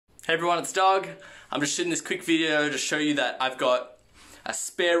Hey everyone, it's Doug. I'm just shooting this quick video to show you that I've got a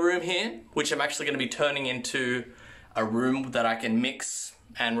spare room here, which I'm actually going to be turning into a room that I can mix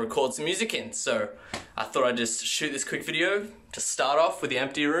and record some music in. So I thought I'd just shoot this quick video to start off with the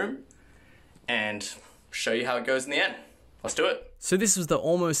empty room and show you how it goes in the end. Let's do it. So this was the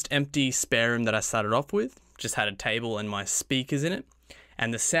almost empty spare room that I started off with. Just had a table and my speakers in it.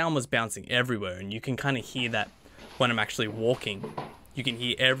 And the sound was bouncing everywhere, and you can kind of hear that when I'm actually walking. You can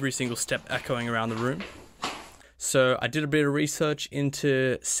hear every single step echoing around the room. So I did a bit of research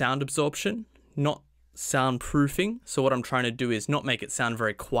into sound absorption, not soundproofing. So what I'm trying to do is not make it sound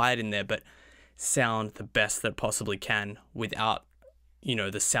very quiet in there, but sound the best that it possibly can without,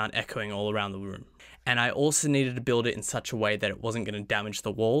 the sound echoing all around the room. And I also needed to build it in such a way that it wasn't going to damage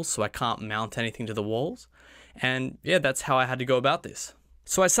the walls, so I can't mount anything to the walls. And yeah, that's how I had to go about this.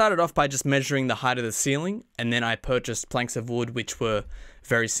 So I started off by just measuring the height of the ceiling, and then I purchased planks of wood which were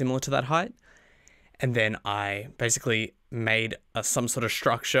very similar to that height. And then I basically made some sort of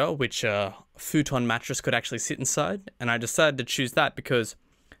structure which a futon mattress could actually sit inside. And I decided to choose that because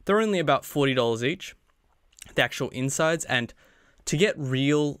they're only about $40 each, the actual insides. And to get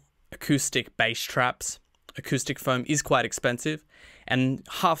real acoustic bass traps, acoustic foam is quite expensive. And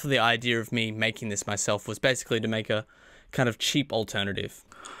half of the idea of me making this myself was basically to make a kind of cheap alternative.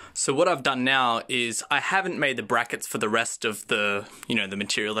 So what I've done now is I haven't made the brackets for the rest of the, the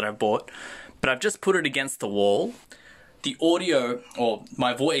material that I've bought, but I've just put it against the wall. The audio, or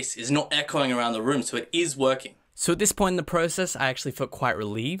my voice, is not echoing around the room, so it is working. So at this point in the process, I actually felt quite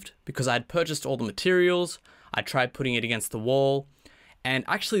relieved because I'd purchased all the materials, I tried putting it against the wall, and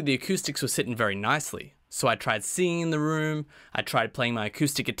actually the acoustics were sitting very nicely. So I tried singing in the room, I tried playing my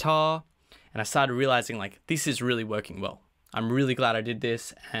acoustic guitar, and I started realizing this is really working well. I'm really glad I did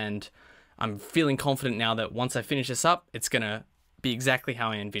this, and I'm feeling confident now that once I finish this up, it's gonna be exactly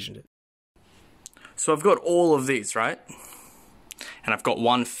how I envisioned it. So I've got all of these, right? And I've got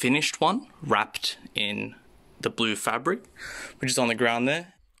one finished one wrapped in the blue fabric, which is on the ground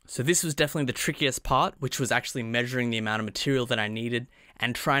there. So this was definitely the trickiest part, which was actually measuring the amount of material that I needed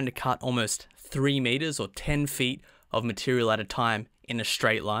and trying to cut almost 3 meters or 10 feet of material at a time in a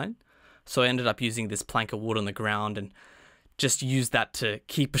straight line. So I ended up using this plank of wood on the ground and just used that to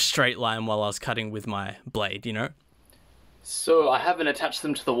keep a straight line while I was cutting with my blade, So I haven't attached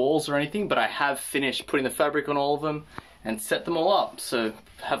them to the walls or anything, but I have finished putting the fabric on all of them and set them all up. So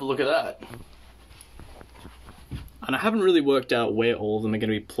have a look at that. And I haven't really worked out where all of them are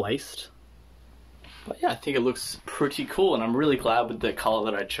going to be placed. But yeah, I think it looks pretty cool, and I'm really glad with the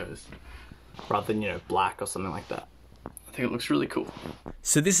color that I chose, rather than, black or something like that. I think it looks really cool.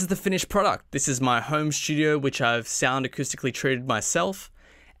 So this is the finished product. This is my home studio, which I've sound acoustically treated myself.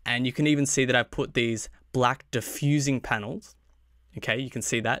 And you can even see that I've put these black diffusing panels, okay, you can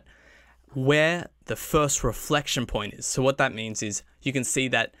see that, where the first reflection point is. So what that means is you can see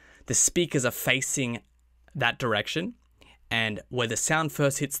that the speakers are facing that direction, and where the sound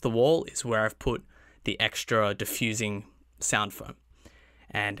first hits the wall is where I've put the extra diffusing sound foam.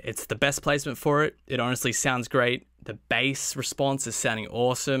 And it's the best placement for it. It honestly sounds great. The bass response is sounding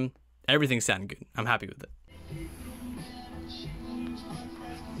awesome. Everything's sounding good. I'm happy with it.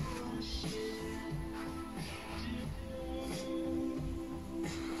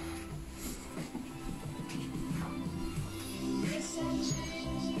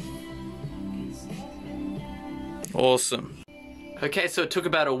 Awesome. Okay, so it took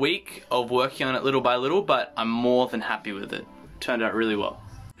about a week of working on it little by little, but I'm more than happy with it. Turned out really well.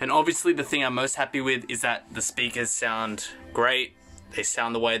 And obviously the thing I'm most happy with is that the speakers sound great. They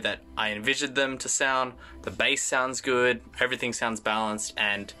sound the way that I envisioned them to sound. The bass sounds good, everything sounds balanced,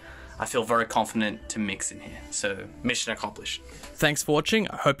 and I feel very confident to mix in here. So mission accomplished. Thanks for watching.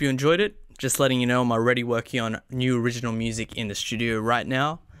 I hope you enjoyed it. Just letting you know I'm already working on new original music in the studio right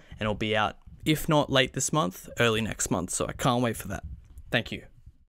now, and it'll be out, if not late this month, early next month. So I can't wait for that. Thank you.